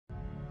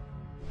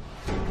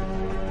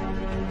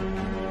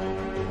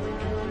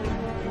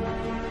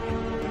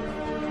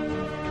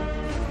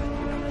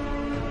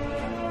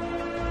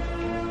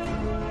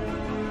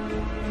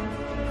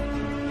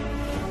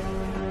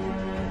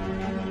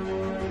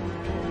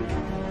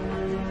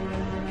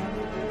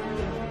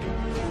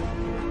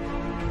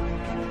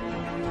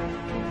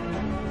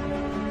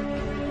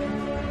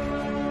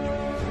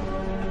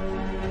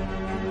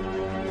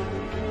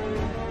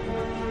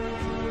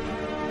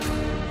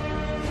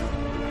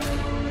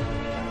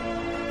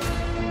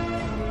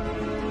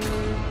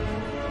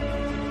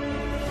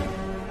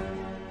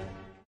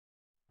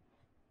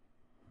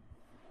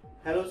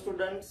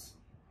students,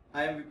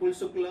 I am Vipul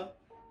Shukla.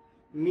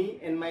 Me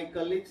and my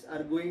colleagues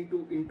are going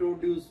to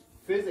introduce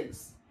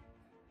physics.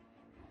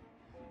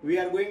 We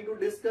are going to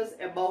discuss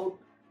about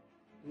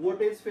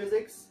what is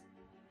physics,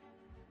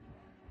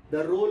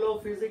 the role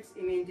of physics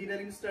in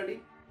engineering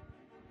study,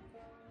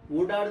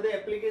 what are the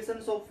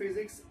applications of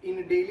physics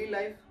in daily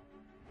life,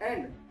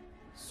 and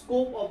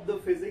scope of the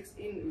physics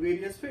in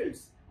various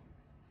fields.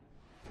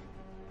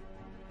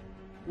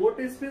 What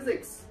is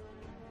physics?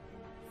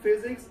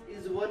 Physics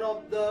is one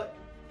of the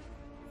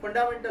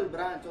fundamental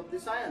branch of the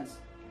science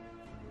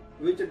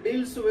which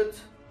deals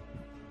with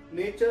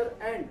nature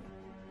and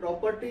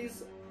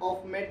properties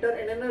of matter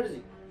and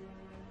energy.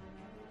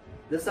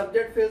 The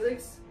subject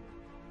physics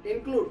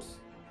includes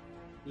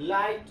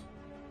light,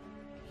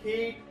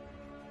 heat,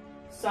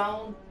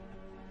 sound,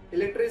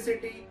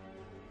 electricity,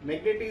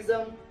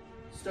 magnetism,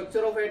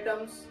 structure of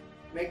atoms,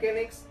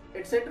 mechanics,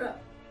 etc.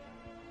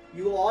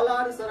 You all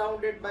are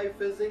surrounded by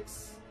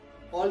physics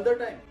all the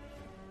time.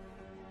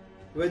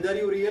 Whether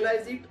you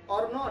realize it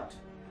or not,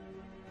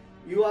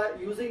 you are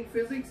using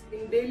physics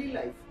in daily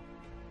life.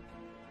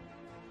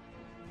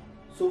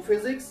 So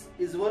physics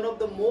is one of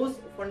the most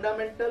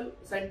fundamental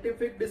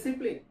scientific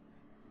discipline.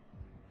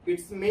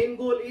 Its main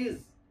goal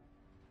is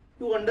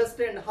to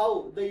understand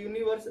how the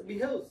universe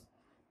behaves.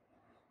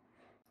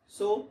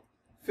 So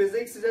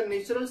physics is a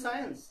natural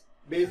science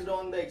based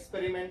on the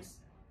experiments,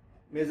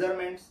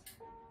 measurements,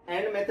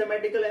 and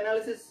mathematical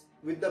analysis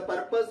with the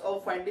purpose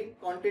of finding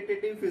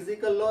quantitative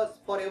physical laws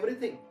for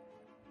everything,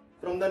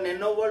 from the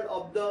nano world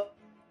of the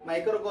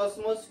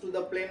microcosmos to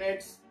the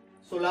planets,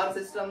 solar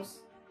systems,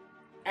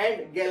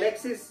 and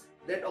galaxies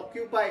that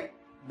occupy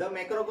the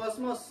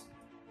macrocosmos.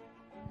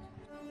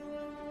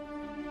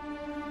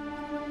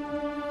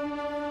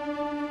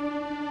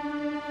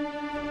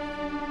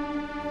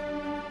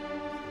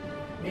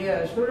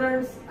 Dear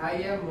students, I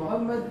am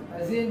Mohammad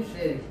Azim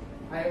Sheikh.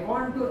 I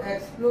want to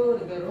explore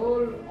the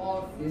role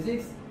of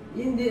physics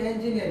in the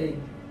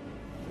engineering.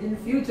 In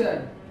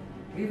future,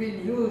 we will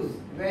use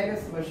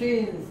various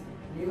machines,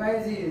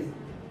 devices,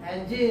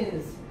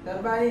 engines,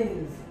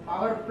 turbines,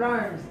 power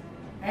plants,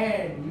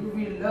 and you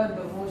will learn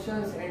the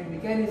motions and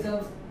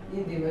mechanisms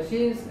in the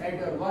machines at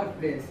your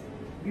workplace.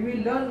 We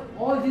will learn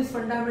all these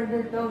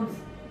fundamental terms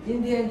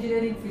in the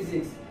engineering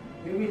physics.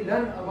 We will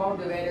learn about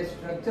the various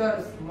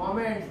structures,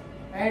 moments,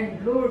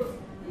 and loads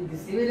in the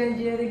civil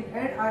engineering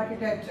and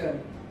architecture.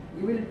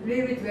 You will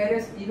play with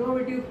various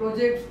innovative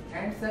projects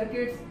and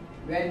circuits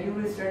where you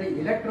will study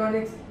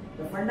electronics.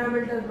 The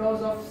fundamental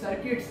laws of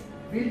circuits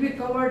will be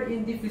covered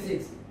in the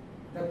physics.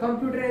 The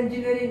computer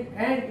engineering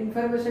and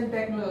information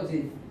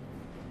technology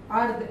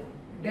are the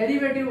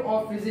derivative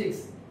of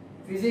physics.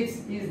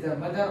 Physics is the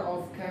mother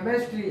of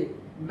chemistry,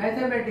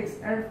 mathematics,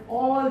 and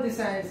all the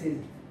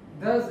sciences.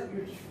 Thus,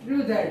 it's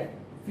true that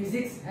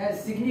physics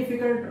has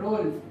significant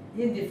role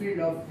in the field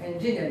of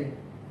engineering.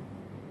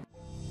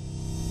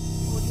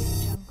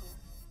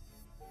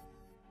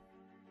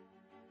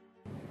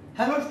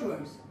 Hello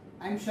students,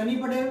 I am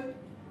Shani Patel.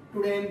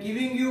 Today I am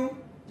giving you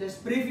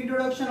just brief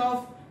introduction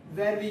of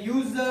where we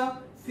use the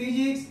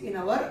physics in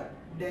our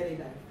daily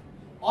life.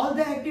 All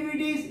the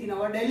activities in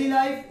our daily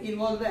life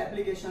involve the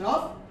application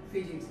of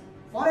physics.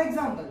 For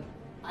example,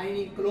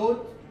 ironing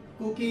clothes,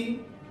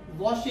 cooking,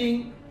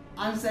 washing,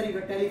 answering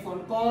a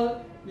telephone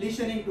call,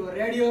 listening to a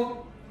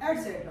radio,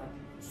 etc.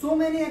 So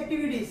many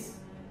activities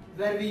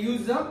where we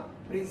use the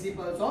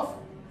principles of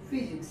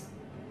physics.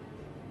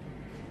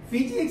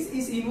 Physics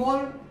is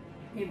involved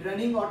in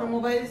running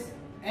automobiles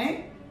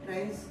and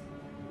trains,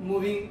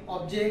 moving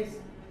objects,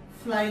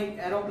 flying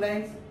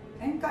aeroplanes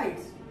and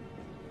kites.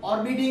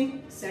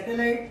 Orbiting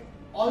satellite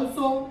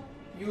also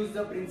use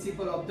the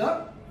principle of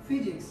the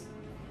physics.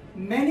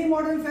 Many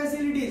modern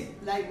facilities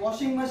like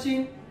washing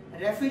machine,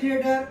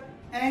 refrigerator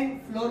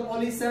and floor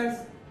polishers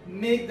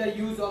make the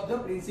use of the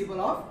principle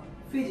of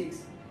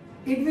physics.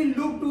 It will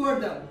look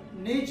toward the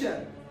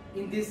nature.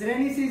 In this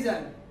rainy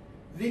season,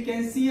 we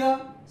can see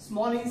a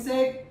small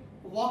insect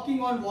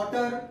walking on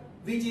water,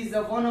 which is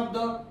the one of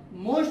the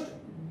most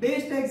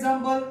best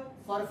example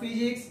for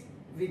physics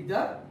with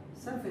the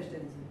surface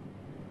tension.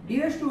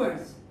 Dear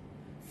students,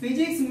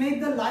 physics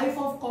make the life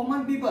of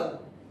common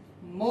people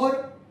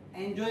more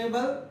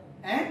enjoyable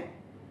and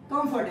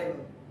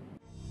comfortable.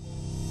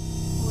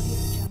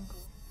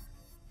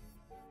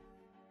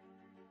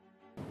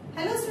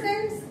 Hello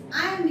students,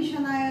 I am Nisha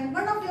Nair,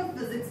 one of your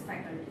physics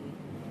faculty.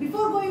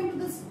 Before going to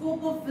the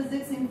scope of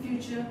physics in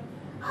future,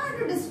 I want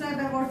to describe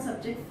about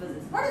subject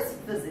physics. What is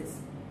physics?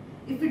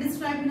 If we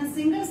describe in a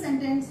single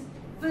sentence,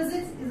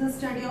 physics is a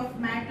study of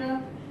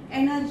matter,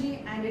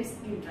 energy and its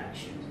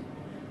interaction.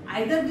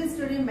 Either we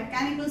study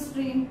mechanical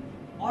stream,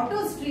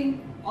 auto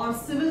stream or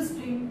civil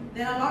stream.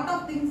 There are a lot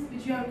of things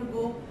which you have to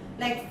go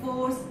like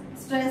force,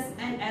 stress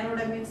and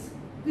aerodynamics,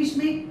 which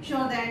make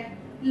sure that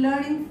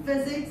learning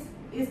physics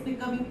is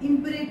becoming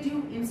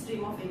imperative in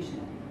stream of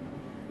engineering.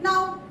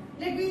 Now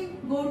let me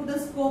go to the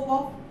scope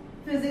of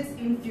physics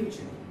in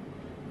future.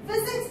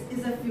 Physics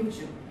is a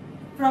future,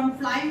 from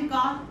flying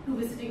car to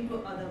visiting to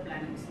other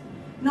planets.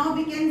 Now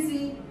we can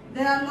see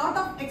there are a lot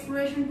of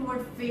exploration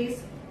toward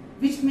phase,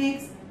 which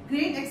makes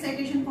great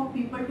excitation for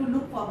people to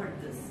look forward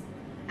to this.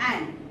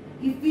 And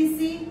if we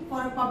see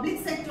for a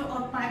public sector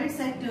or private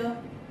sector,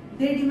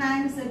 they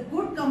demand a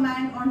good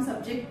command on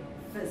subject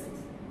physics.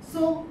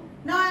 So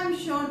now I am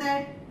sure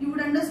that you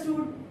would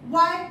understood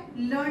why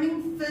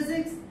learning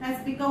physics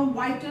has become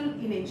vital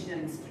in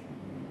engineering stream.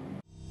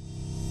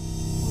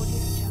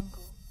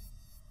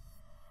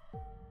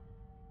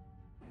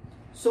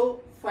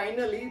 So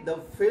finally, the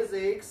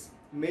physics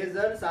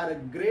measures are a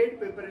great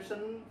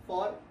preparation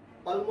for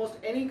almost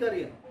any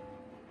career,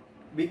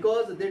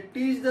 because they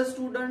teach the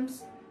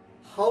students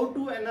how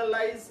to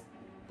analyze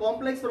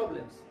complex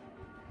problems,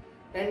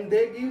 and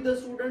they give the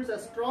students a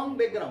strong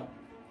background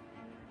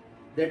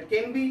that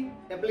can be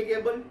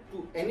applicable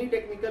to any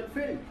technical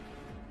field.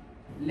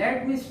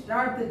 Let me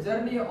start the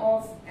journey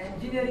of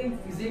engineering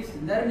physics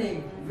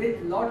learning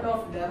with lot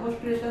of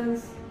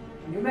demonstrations,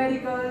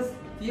 numericals,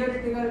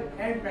 theoretical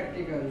and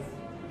practicals.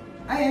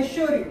 I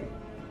assure you,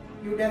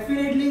 you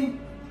definitely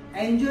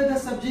enjoy the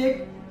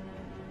subject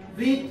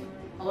with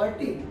our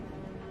team.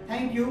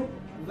 Thank you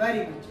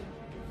very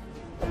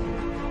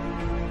much.